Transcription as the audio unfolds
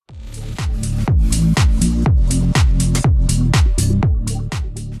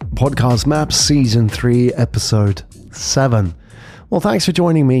Podcast Maps Season 3, Episode 7. Well, thanks for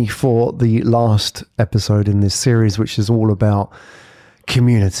joining me for the last episode in this series, which is all about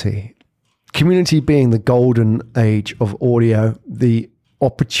community. Community being the golden age of audio, the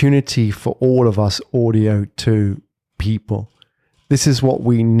opportunity for all of us audio to people. This is what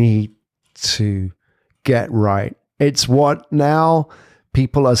we need to get right. It's what now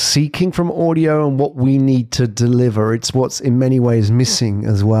people are seeking from audio and what we need to deliver. It's what's in many ways missing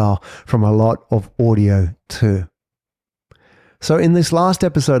as well from a lot of audio too. So in this last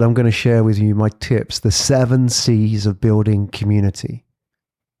episode, I'm going to share with you my tips, the 7 C's of building community.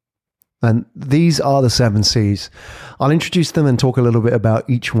 And these are the 7 C's. I'll introduce them and talk a little bit about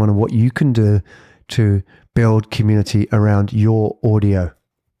each one and what you can do to build community around your audio.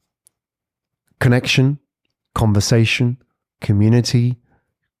 Connection, conversation, community,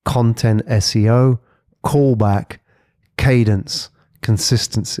 content SEO, callback, cadence,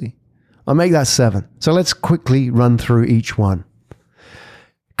 consistency. I'll make that 7. So let's quickly run through each one.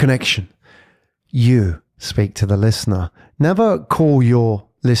 Connection. You speak to the listener. Never call your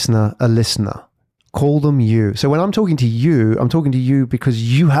listener a listener. Call them you. So when I'm talking to you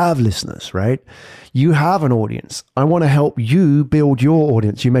because you have listeners, right? You have an audience. I want to help you build your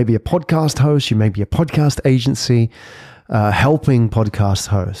audience. You may be a podcast host. You may be a podcast agency helping podcast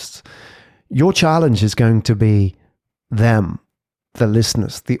hosts. Your challenge is going to be them, the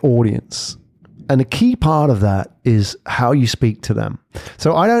listeners, the audience. And a key part of that is how you speak to them.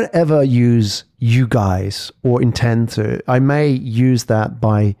 So I don't ever use you guys or intend to. I may use that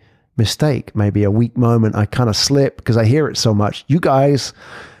by mistake, maybe a weak moment. I kind of slip because I hear it so much. You guys,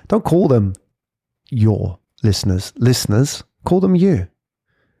 don't call them your listeners. Listeners, call them you.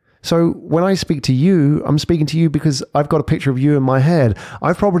 So when I speak to you, I'm speaking to you because I've got a picture of you in my head.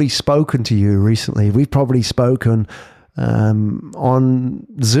 I've probably spoken to you recently. We've probably spoken on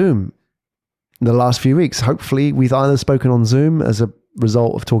Zoom in the last few weeks. Hopefully we've either spoken on Zoom as a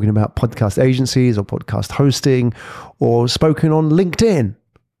result of talking about podcast agencies or podcast hosting, or spoken on LinkedIn,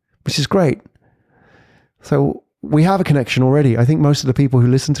 which is great. So we have a connection already. I think most of the people who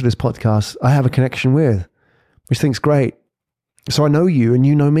listen to this podcast, I have a connection with, which I think is great. So I know you and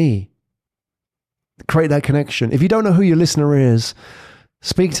you know me. Create that connection. If you don't know who your listener is,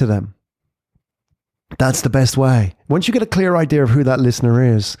 speak to them. That's the best way. Once you get a clear idea of who that listener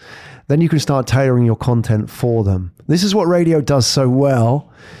is, then you can start tailoring your content for them. This is what radio does so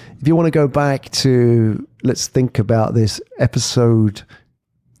well. If you want to go back to, let's think about this, episode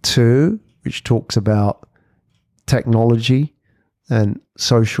 2, which talks about technology and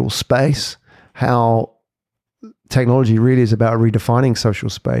social space, how technology really is about redefining social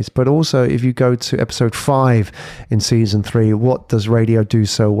space. But also, if you go to episode 5 in season 3, what does radio do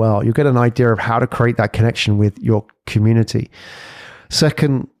so well? You'll get an idea of how to create that connection with your community.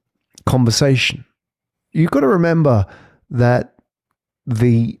 Second, conversation. You've got to remember that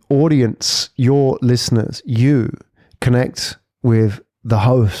the audience, your listeners, you connect with the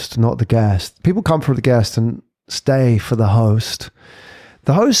host, not the guest. People come for the guest and stay for the host.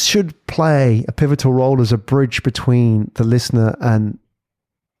 The host should play a pivotal role as a bridge between the listener and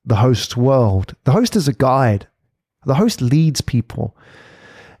the host's world. The host is a guide. The host leads people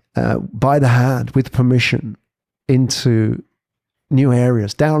by the hand with permission into new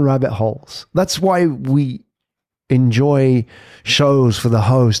areas, down rabbit holes. That's why we enjoy shows for the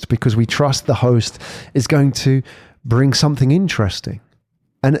host, because we trust the host is going to bring something interesting.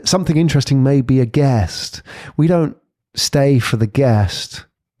 And something interesting may be a guest. We don't stay for the guest.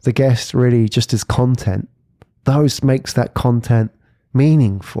 The guest really just is content. The host makes that content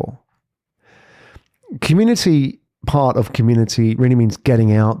meaningful. Community, part of community really means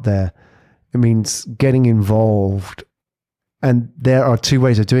getting out there. It means getting involved. And there are 2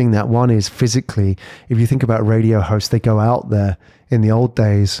 ways of doing that. One is physically. If you think about radio hosts, they go out there in the old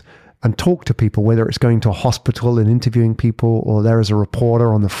days and talk to people, whether it's going to a hospital and interviewing people, or there is a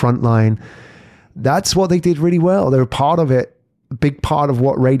reporter on the front line. That's what they did really well. They were part of it, a big part of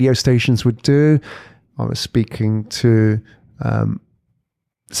what radio stations would do. I was speaking to you.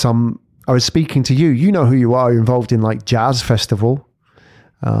 You know who you are. You're involved in like jazz festival,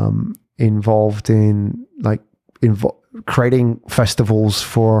 involved in creating festivals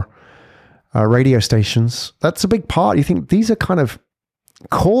for radio stations. That's a big part. You think these are kind of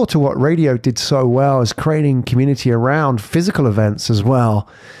core to what radio did so well, is creating community around physical events as well.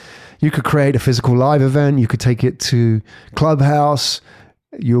 You could create a physical live event. You could take it to Clubhouse.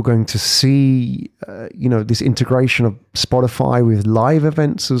 You're going to see, this integration of Spotify with live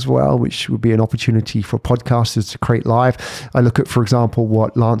events as well, which would be an opportunity for podcasters to create live. I look at, for example,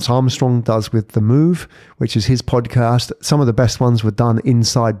 what Lance Armstrong does with The Move, which is his podcast. Some of the best ones were done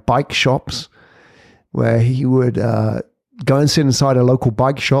inside bike shops, where he would go and sit inside a local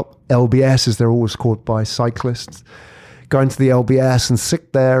bike shop, LBS as they're always called by cyclists, go into the LBS and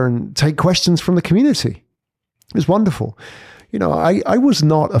sit there and take questions from the community. It was wonderful. I was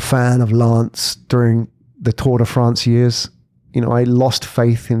not a fan of Lance during the Tour de France years. I lost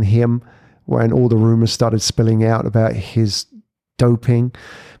faith in him when all the rumors started spilling out about his doping.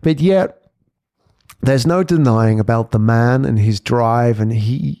 But yet, there's no denying about the man and his drive. And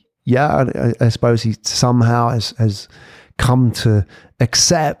I suppose he somehow has come to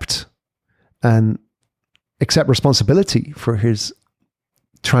accept responsibility for his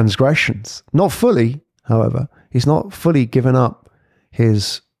transgressions. Not fully, however. He's not fully given up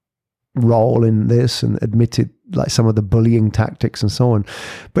his role in this and admitted like some of the bullying tactics and so on.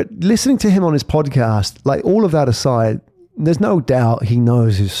 But listening to him on his podcast, like all of that aside, there's no doubt he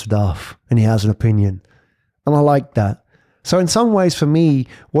knows his stuff and he has an opinion. And I like that. So in some ways for me,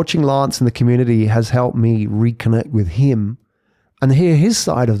 watching Lance in the community has helped me reconnect with him and hear his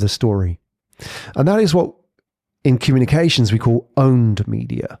side of the story. And that is what in communications we call owned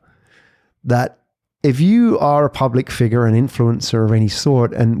media. That if you are a public figure, an influencer of any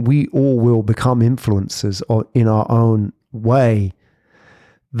sort, and we all will become influencers in our own way,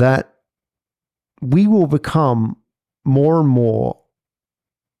 that we will become more and more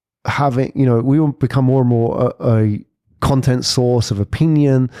we will become more and more a content source of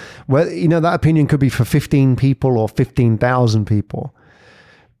opinion. Well, that opinion could be for 15 people or 15,000 people,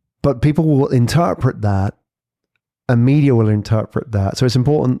 but people will interpret that and media will interpret that. So it's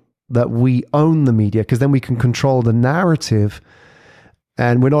important that we own the media, because then we can control the narrative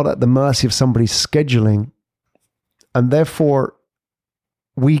and we're not at the mercy of somebody's scheduling. And therefore,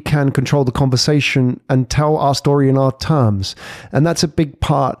 we can control the conversation and tell our story in our terms. And that's a big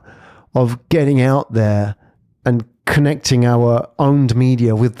part of getting out there and connecting our owned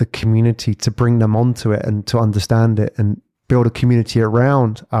media with the community to bring them onto it and to understand it and build a community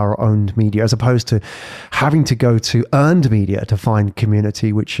around our owned media, as opposed to having to go to earned media to find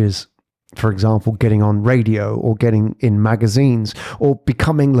community, which is, for example, getting on radio or getting in magazines or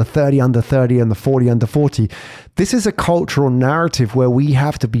becoming the 30 under 30 and the 40 under 40. This is a cultural narrative where we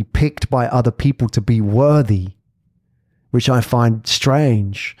have to be picked by other people to be worthy, which I find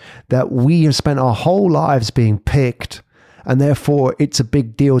strange, that we have spent our whole lives being picked. And therefore, it's a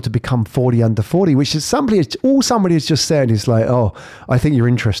big deal to become 40 under 40, which is all somebody has just said is like, oh, I think you're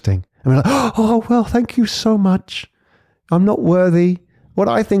interesting. And we're like, oh, well, thank you so much. I'm not worthy. What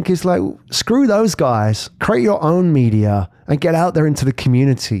I think is like, screw those guys. Create your own media and get out there into the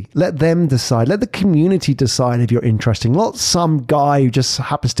community. Let them decide. Let the community decide if you're interesting. Not some guy who just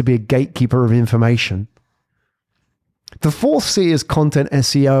happens to be a gatekeeper of information. The fourth C is content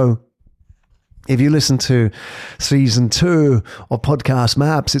SEO. If you listen to season 2 of Podcast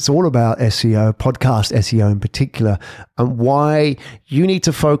Maps, it's all about SEO, podcast SEO in particular, and why you need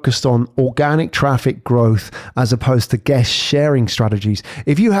to focus on organic traffic growth as opposed to guest sharing strategies.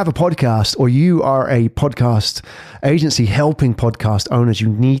 If you have a podcast or you are a podcast agency helping podcast owners, you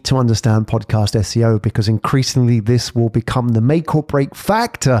need to understand podcast SEO, because increasingly this will become the make or break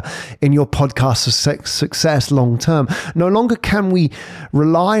factor in your podcast success long term. No longer can we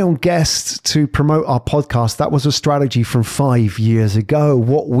rely on guests to promote our podcast. That was a strategy from 5 years ago.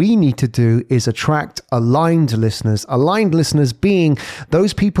 What we need to do is attract aligned listeners being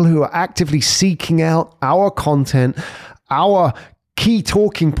those people who are actively seeking out our content, our key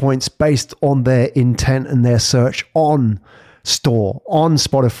talking points based on their intent and their search on store, on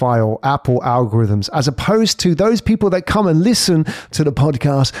Spotify or Apple algorithms, as opposed to those people that come and listen to the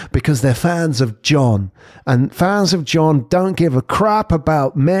podcast because they're fans of John. And fans of John don't give a crap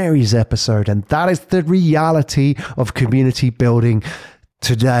about Mary's episode. And that is the reality of community building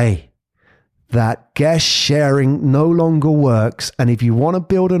today. That guest sharing no longer works. And if you want to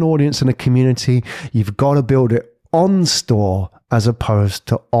build an audience and a community, you've got to build it on store as opposed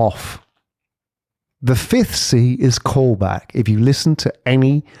to off. The fifth C is callback. If you listen to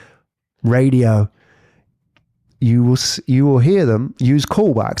any radio, you will hear them use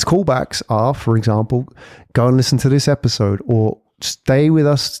callbacks. Callbacks are, for example, go and listen to this episode, or stay with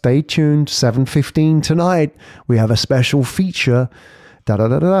us, stay tuned, 7:15 tonight. We have a special feature. You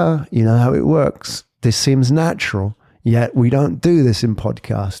know how it works. This seems natural, yet we don't do this in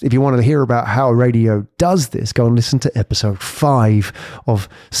podcast. If you want to hear about how radio does this, go and listen to episode 5 of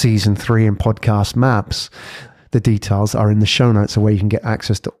season 3 in Podcast Maps. the details are in the show notes of where you can get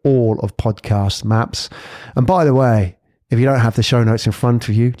access to all of Podcast Maps. And by the way, if you don't have the show notes in front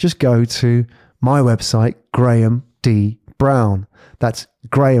of you, just go to my website, Graham D. Brown. That's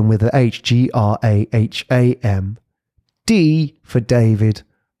Graham with an H, Graham. D for David,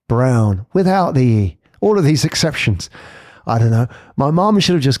 Brown, without the E. All of these exceptions. I don't know. My mom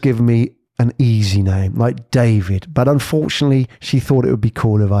should have just given me an easy name like David, but unfortunately she thought it would be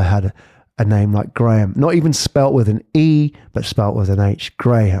cool if I had a name like Graham, not even spelt with an E, but spelt with an H,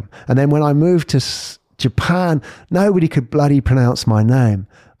 Graham. And then when I moved to Japan, nobody could bloody pronounce my name.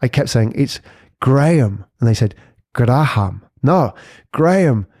 I kept saying, it's Graham. And they said, Graham. No,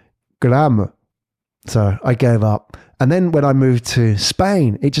 Graham, Graham. So I gave up. And then when I moved to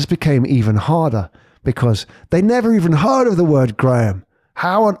Spain, it just became even harder because they never even heard of the word Graham.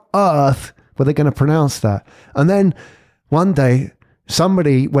 How on earth were they going to pronounce that? And then one day,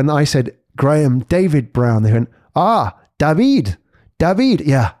 somebody, when I said Graham David Brown, they went, David.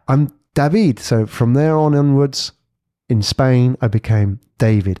 Yeah, I'm David. So from there on onwards, in Spain, I became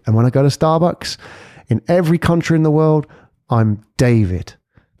David. And when I go to Starbucks, in every country in the world, I'm David,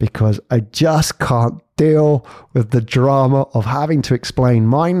 because I just can't deal with the drama of having to explain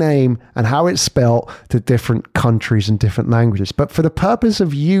my name and how it's spelled to different countries and different languages. But for the purpose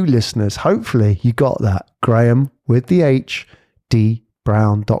of you listeners, hopefully you got that. Graham with the H,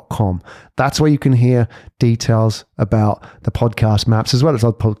 dbrown.com. That's where you can hear details about the Podcast Maps as well as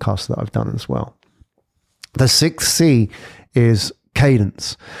other podcasts that I've done as well. The sixth C is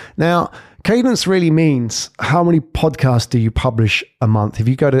cadence. Now, cadence really means how many podcasts do you publish a month? If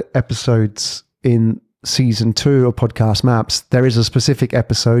you go to episodes in season 2 of Podcast Maps, there is a specific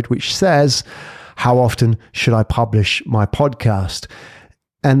episode which says, how often should I publish my podcast?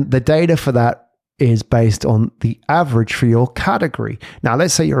 And the data for that is based on the average for your category. Now,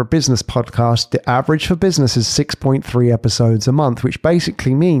 let's say you're a business podcast. The average for business is 6.3 episodes a month, which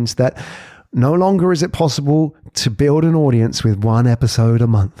basically means that no longer is it possible to build an audience with one episode a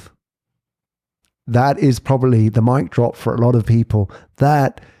month. That is probably the mic drop for a lot of people,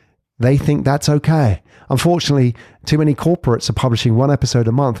 that they think that's okay. Unfortunately, too many corporates are publishing one episode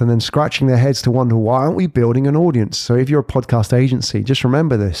a month and then scratching their heads to wonder, why aren't we building an audience? So if you're a podcast agency, just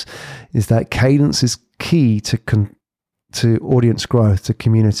remember this, is that cadence is key to audience growth, to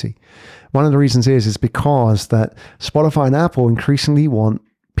community. One of the reasons is because that Spotify and Apple increasingly want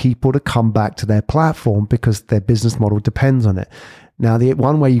people to come back to their platform because their business model depends on it. Now, the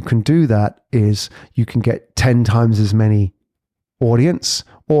one way you can do that is you can get 10 times as many audience,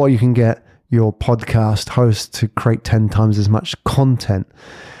 or you can get your podcast host to create 10 times as much content.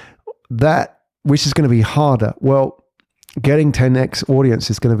 That, which is going to be harder. Well, getting 10x audience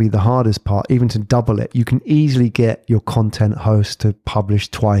is going to be the hardest part, even to double it. You can easily get your content host to publish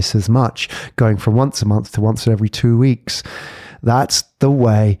twice as much, going from once a month to once every 2 weeks. That's the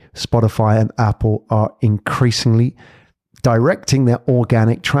way Spotify and Apple are increasingly directing their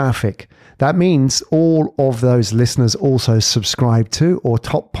organic traffic. That means all of those listeners also subscribe to or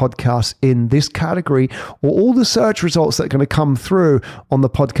top podcasts in this category, or all the search results that are going to come through on the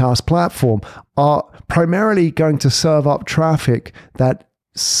podcast platform are primarily going to serve up traffic that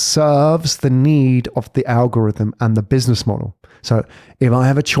serves the need of the algorithm and the business model. So if I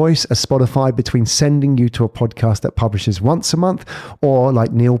have a choice as Spotify between sending you to a podcast that publishes once a month, or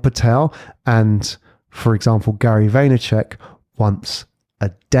like Neil Patel and, for example, Gary Vaynerchuk once a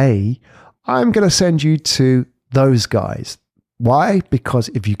day, I'm going to send you to those guys. Why? Because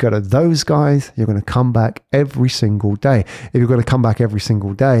if you go to those guys, you're going to come back every single day. If you're going to come back every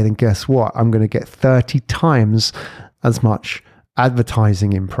single day, then guess what? I'm going to get 30 times as much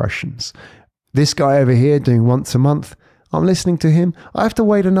advertising impressions. This guy over here doing once a month, I'm listening to him. I have to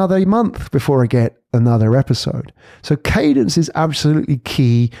wait another month before I get another episode. So cadence is absolutely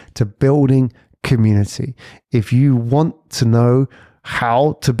key to building community. If you want to know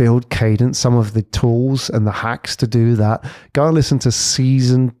how to build cadence, some of the tools and the hacks to do that, go and listen to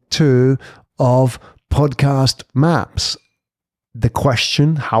season 2 of Podcast Maps. The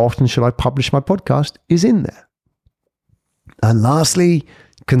question, how often should I publish my podcast, is in there. And lastly,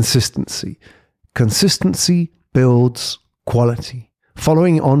 consistency. Consistency builds quality.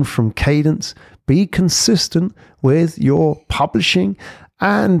 Following on from cadence, be consistent with your publishing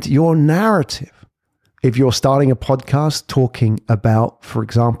and your narrative. If you're starting a podcast talking about, for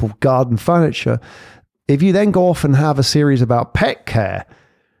example, garden furniture, if you then go off and have a series about pet care,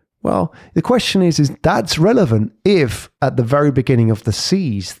 well, the question is that's relevant if at the very beginning of the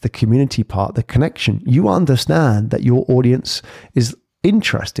C's, the community part, the connection, you understand that your audience is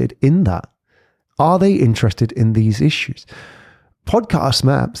interested in that. Are they interested in these issues? Podcast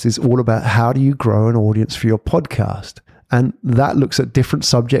Maps is all about how do you grow an audience for your podcast. And that looks at different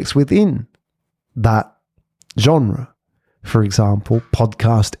subjects within that genre. For example,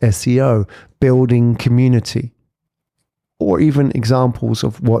 podcast SEO, building community, or even examples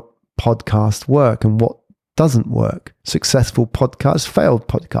of what podcasts work and what doesn't work. Successful podcasts, failed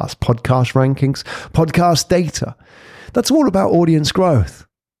podcasts, podcast rankings, podcast data. That's all about audience growth.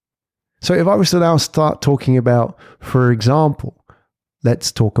 So if I was to now start talking about, for example,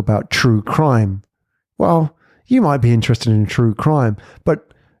 let's talk about true crime. Well, you might be interested in true crime,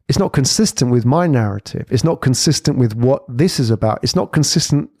 but it's not consistent with my narrative. It's not consistent with what this is about. It's not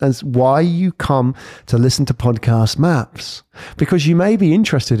consistent as why you come to listen to Podcast Maps. Because you may be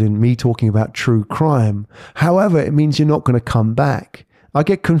interested in me talking about true crime. However, it means you're not going to come back. I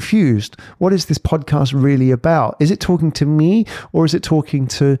get confused. What is this podcast really about? Is it talking to me, or is it talking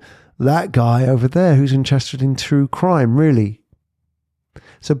to that guy over there who's interested in true crime, really?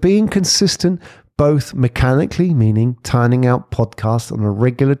 So being consistent, both mechanically, meaning turning out podcasts on a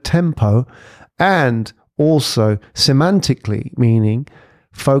regular tempo, and also semantically, meaning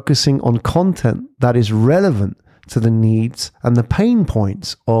focusing on content that is relevant to the needs and the pain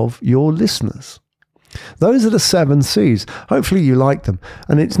points of your listeners. Those are the 7 C's. Hopefully you like them.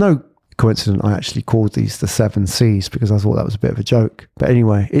 And it's no coincidence I actually called these the 7 C's because I thought that was a bit of a joke. But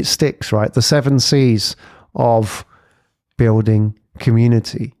anyway, it sticks, right? The 7 C's of building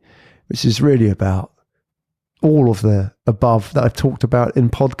community, which is really about all of the above that I've talked about in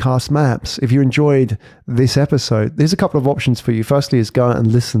Podcast Maps. If you enjoyed this episode, there's a couple of options for you. Firstly is go out and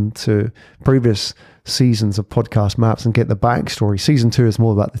listen to previous seasons of Podcast Maps and get the backstory. Season 2 is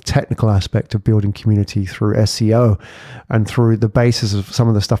more about the technical aspect of building community through SEO and through the basis of some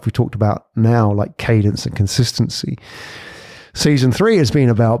of the stuff we talked about now, like cadence and consistency. Season 3 has been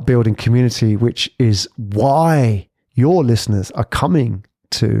about building community, which is why your listeners are coming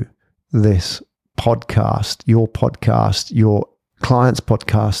to this podcast, your client's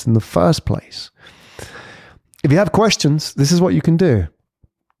podcast in the first place. If you have questions, this is what you can do.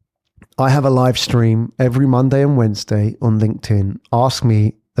 I have a live stream every Monday and Wednesday on LinkedIn. Ask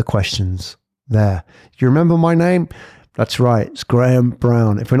me the questions there. You remember my name? That's right. It's Graham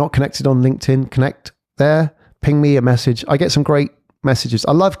Brown. If we're not connected on LinkedIn, connect there. Ping me a message. I get some great messages.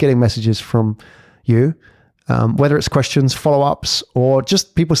 I love getting messages from you. Whether it's questions, follow-ups, or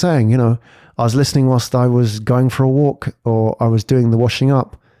just people saying, I was listening whilst I was going for a walk or I was doing the washing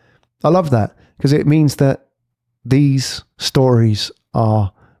up. I love that because it means that these stories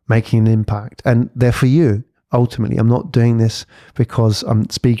are making an impact and they're for you. Ultimately, I'm not doing this because I'm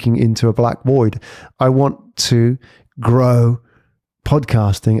speaking into a black void. I want to grow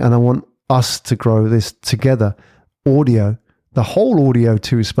podcasting and I want us to grow this together. Audio, the whole audio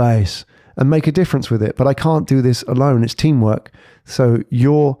 2 space, and make a difference with it. But I can't do this alone. It's teamwork. So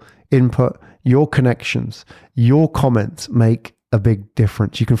your input, your connections, your comments make a big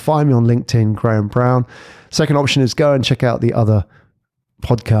difference. You can find me on LinkedIn, Graham Brown. Second option is go and check out the other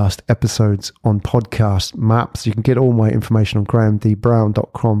podcast episodes on Podcast Maps. You can get all my information on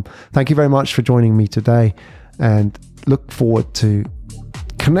grahamdbrown.com. Thank you very much for joining me today and look forward to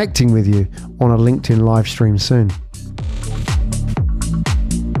connecting with you on a LinkedIn live stream soon.